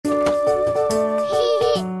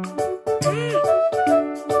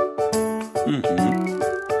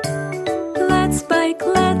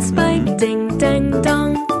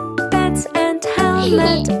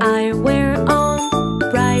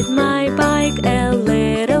a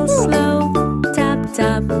little slow. Tap,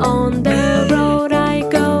 tap, on the road I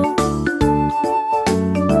go.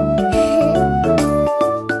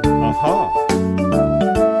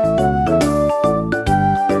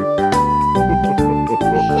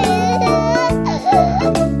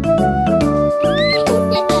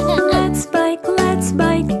 Let's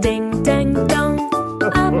bike, ding, dang, dong.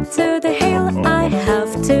 Up to the hill I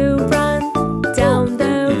have to run. Down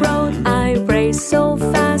the road I race so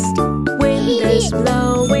fast. Wind is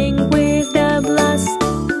blowing with a blast.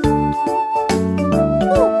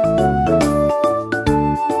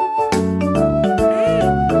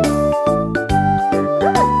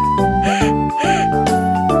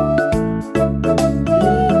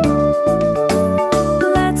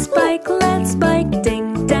 Let's bike,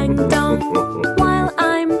 ding, dang, dong. While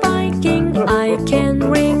I'm biking I can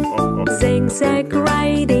ring. Zigzag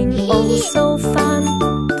riding, oh so fun.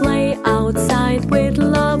 Play outside with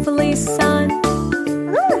lovely sun.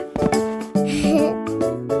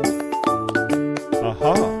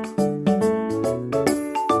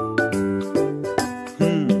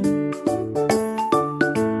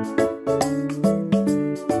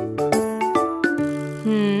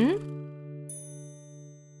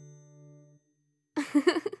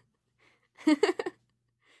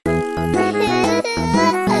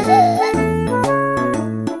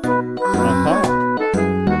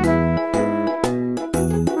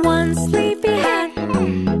 One sleepyhead,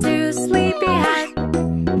 two sleepyhead,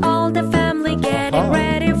 all the family getting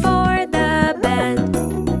ready for the bed.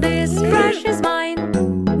 This brush is mine,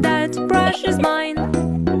 that brush is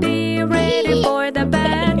mine. Be ready for the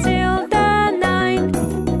bed till the 9.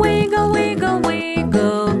 Wiggle, wiggle,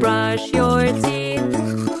 wiggle, brush your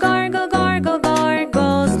teeth. Gargle, gargle,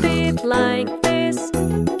 gargle, spit like this.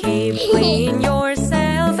 Keep clean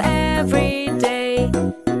yourself every day.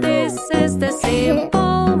 This is the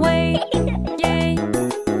simple way. Yay!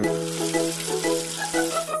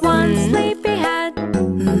 One sleepyhead,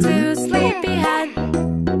 two sleepyhead,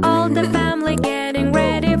 all the family getting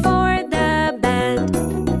ready for the bed.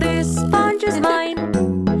 This sponge is mine,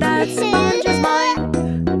 that sponge is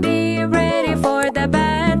mine. Be ready for the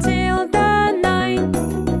bed till the 9.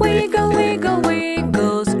 Wiggle, wiggle,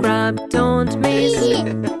 wiggle, scrub, don't miss.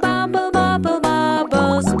 Bubble, bubble,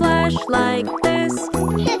 bubble, splash like this.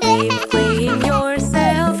 Keep clean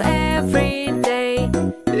yourself every day.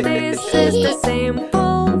 This is the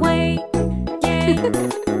simple way. Yay!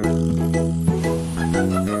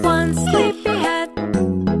 One sleepyhead,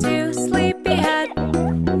 two sleepyhead,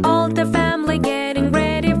 all the family getting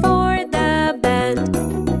ready for the bed.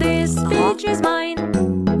 This beach is mine,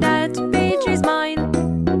 that beach is mine.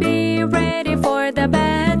 Be ready for the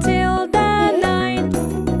bed till the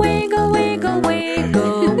 9. Wiggle, wiggle,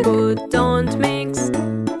 wiggle, but don't mix.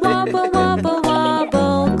 Wobble, wobble,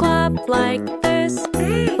 wobble, clap like this.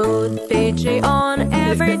 Put Piggy on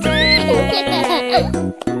every day.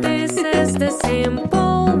 This is the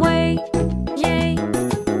simple way. Yay!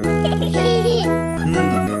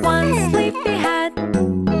 One sleepyhead,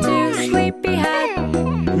 two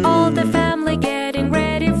sleepyhead, all the family getting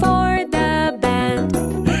ready for the bed.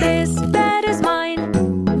 This bed is mine,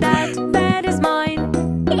 that bed is mine.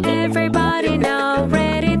 Everybody now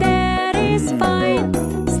ready, that is fine.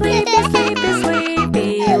 Sleepy, sleepy,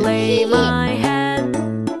 sleepy, lay my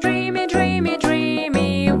head. Dreamy, dreamy,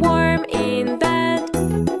 dreamy, warm in bed.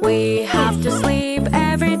 We have to sleep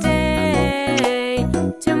every day.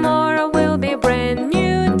 Tomorrow will be a brand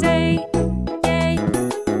new day. Yay!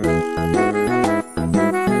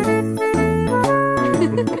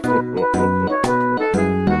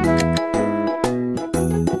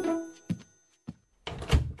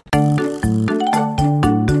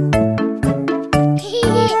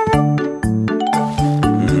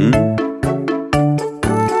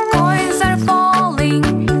 Coins are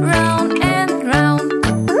falling round and round.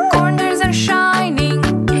 Corners are shining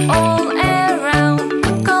all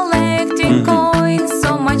around. Collecting coins,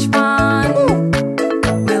 so much fun.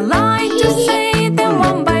 We like to say them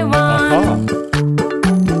one by one.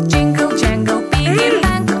 Jingle, jangle, piggy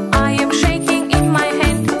bank, I am shaking in my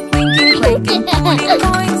hand. Clinking, clanking, pulling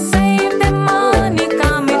coins, save the money,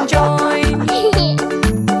 come and join.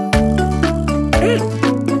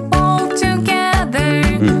 All together,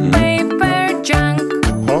 paper junk,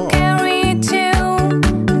 carry to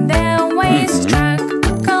the waste truck.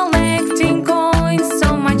 Collecting coins, so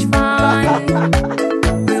much fun.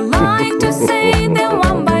 We like to say them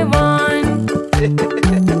one by one.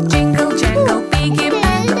 Jingle, jangle, piggy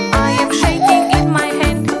bank, I am shaking in my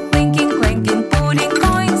hand. Clinking, clanking, putting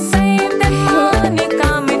coins, save the money,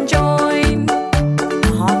 come and join.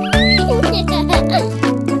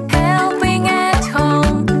 Helping at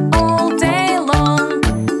home all day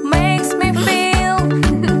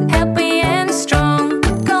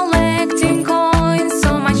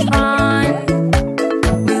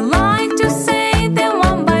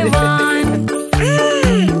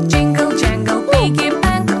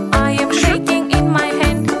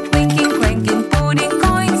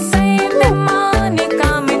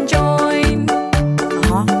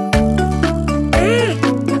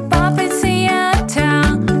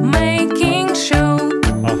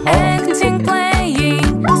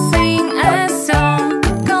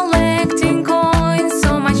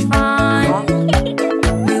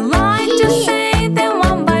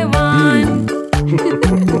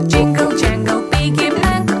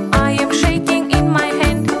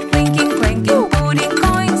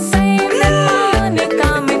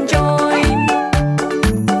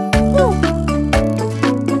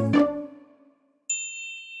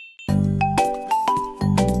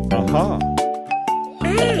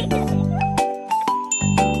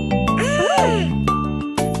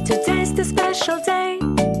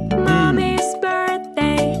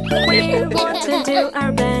do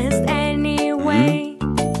our best anyway.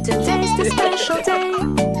 Today's the special day,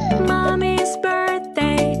 Mommy's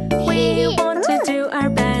birthday. We want to do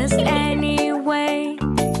our best anyway.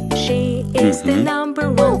 She is the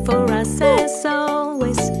number one for us as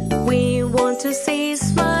always. We want to see a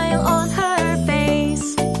smile on her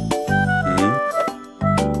face.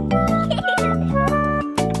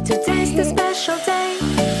 Today's the special day,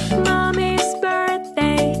 Mommy's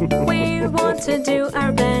birthday. We want to do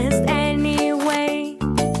our best anyway.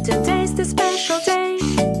 Today's the special day,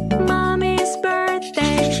 Mommy's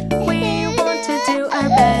birthday. We want to do our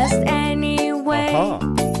best anyway.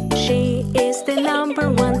 She is the number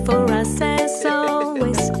one for us as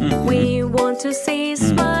always. We want to see a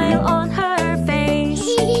smile on her face.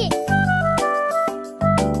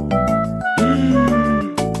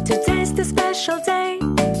 Today's the special day,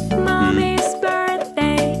 Mommy's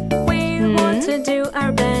birthday. We want to do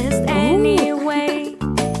our best anyway.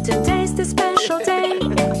 Today's the special day,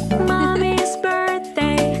 Mommy's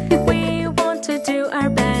birthday. We want to do our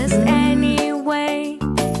best anyway.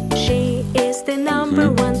 She is the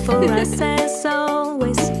number one for us as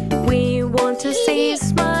always. We want to see a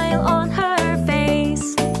smile on her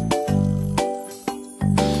face.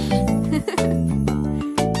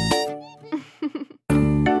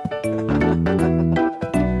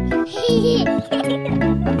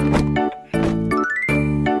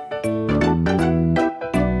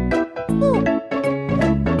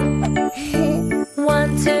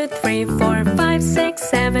 One, two, three, four, five, 6,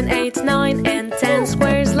 7, 8, 9, and 10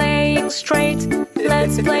 squares laying straight.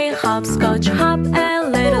 Let's play hopscotch, hop a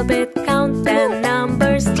little bit, count the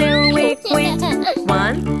numbers till we quit.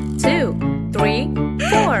 1, 2, 3,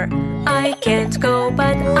 4. I can't go,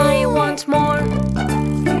 but I want more.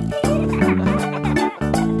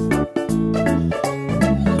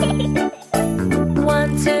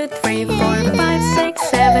 1, 2, 3, 4, 5, 6,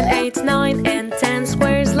 7, 8, 9, and 10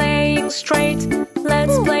 squares laying straight.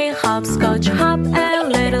 Let's play hopscotch, hop a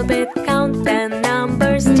little bit, count the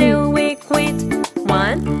numbers till we quit.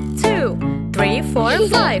 1, 2, 3, 4,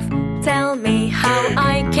 5. Tell me how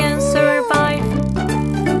I can survive.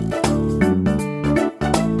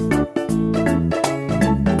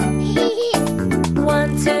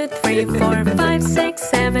 1, 2, 3, 4, 5, 6,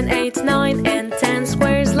 7, 8, 9, and 10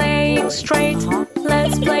 squares laying straight.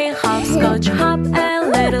 Let's play hopscotch, hop a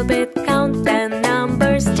little bit, count the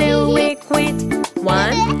numbers till we quit.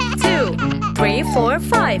 1, 2, 3, 4,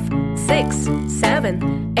 5, 6,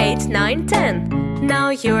 7, 8, 9, 10. Now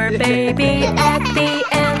you're baby at the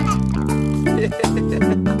end.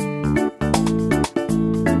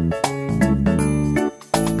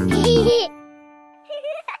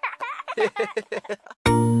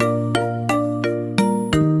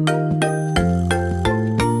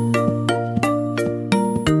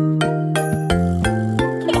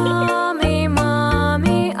 Mommy,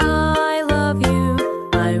 Mommy, I love you.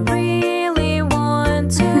 I really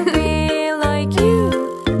want to be like you.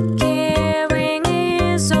 Caring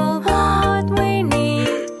is all what we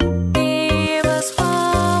need. Give us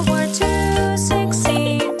power to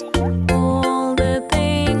succeed. All the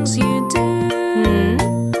things you do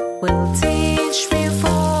will teach me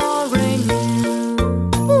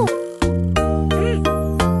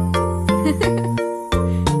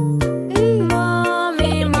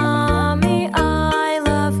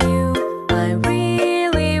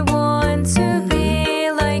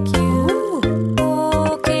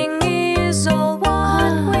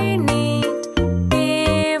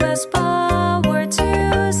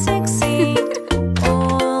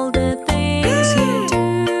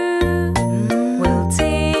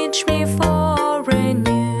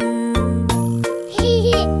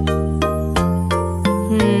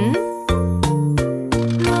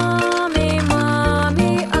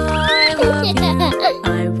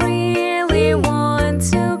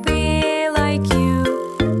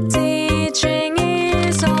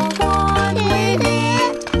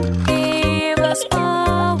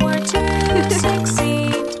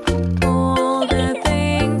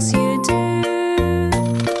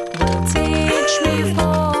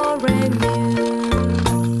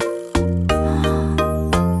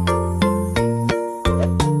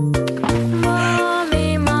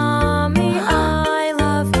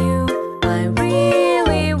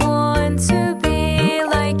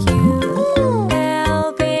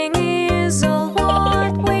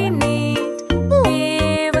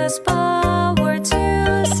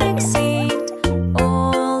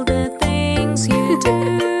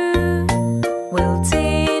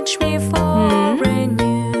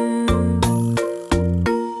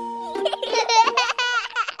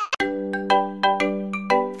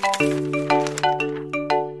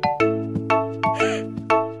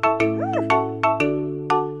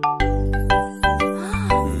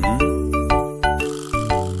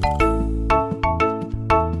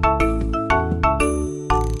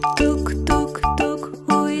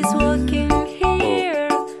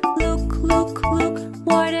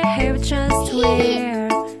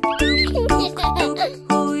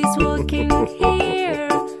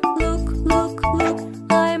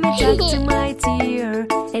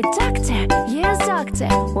A doctor, yes doctor,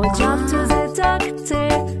 we'll jump to the doctor.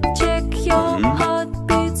 Check your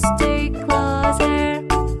heartbeat, stay closer.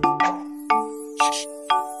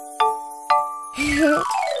 Look,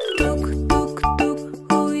 look, look,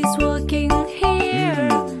 who is walking here?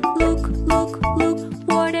 Look, look, look,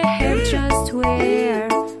 what I have just wear.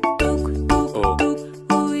 Look, look, look,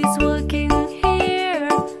 who is walking here?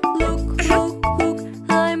 Look, look, look,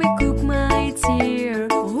 I'm a cook, my dear.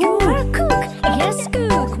 You are a cook, yes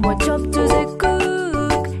cook, watch up to the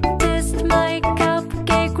cook. Test my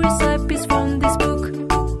cupcake recipes from this book.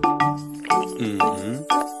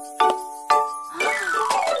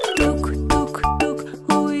 Look, look, look,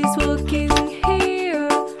 who is walking here?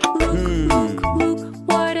 Look, look, look,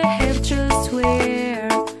 what I have just wear.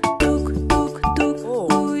 Look, look, look,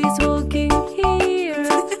 who is walking here?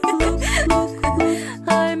 Look, look, look,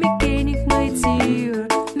 I'm a mechanic, my dear.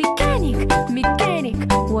 Mechanic, mechanic,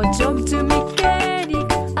 what job to mechanic?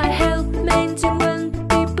 I help maintain when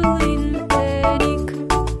people in panic.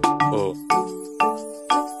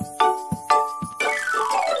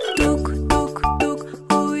 Look, look, look,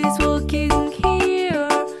 who is walking here?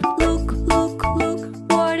 Look, look, look,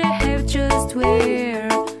 what I have just wear.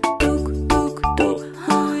 Look, look, look,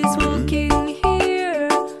 who is walking here?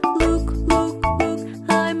 Look, look, look,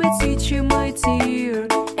 I'm a teacher, my dear.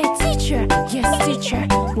 A teacher, yes teacher,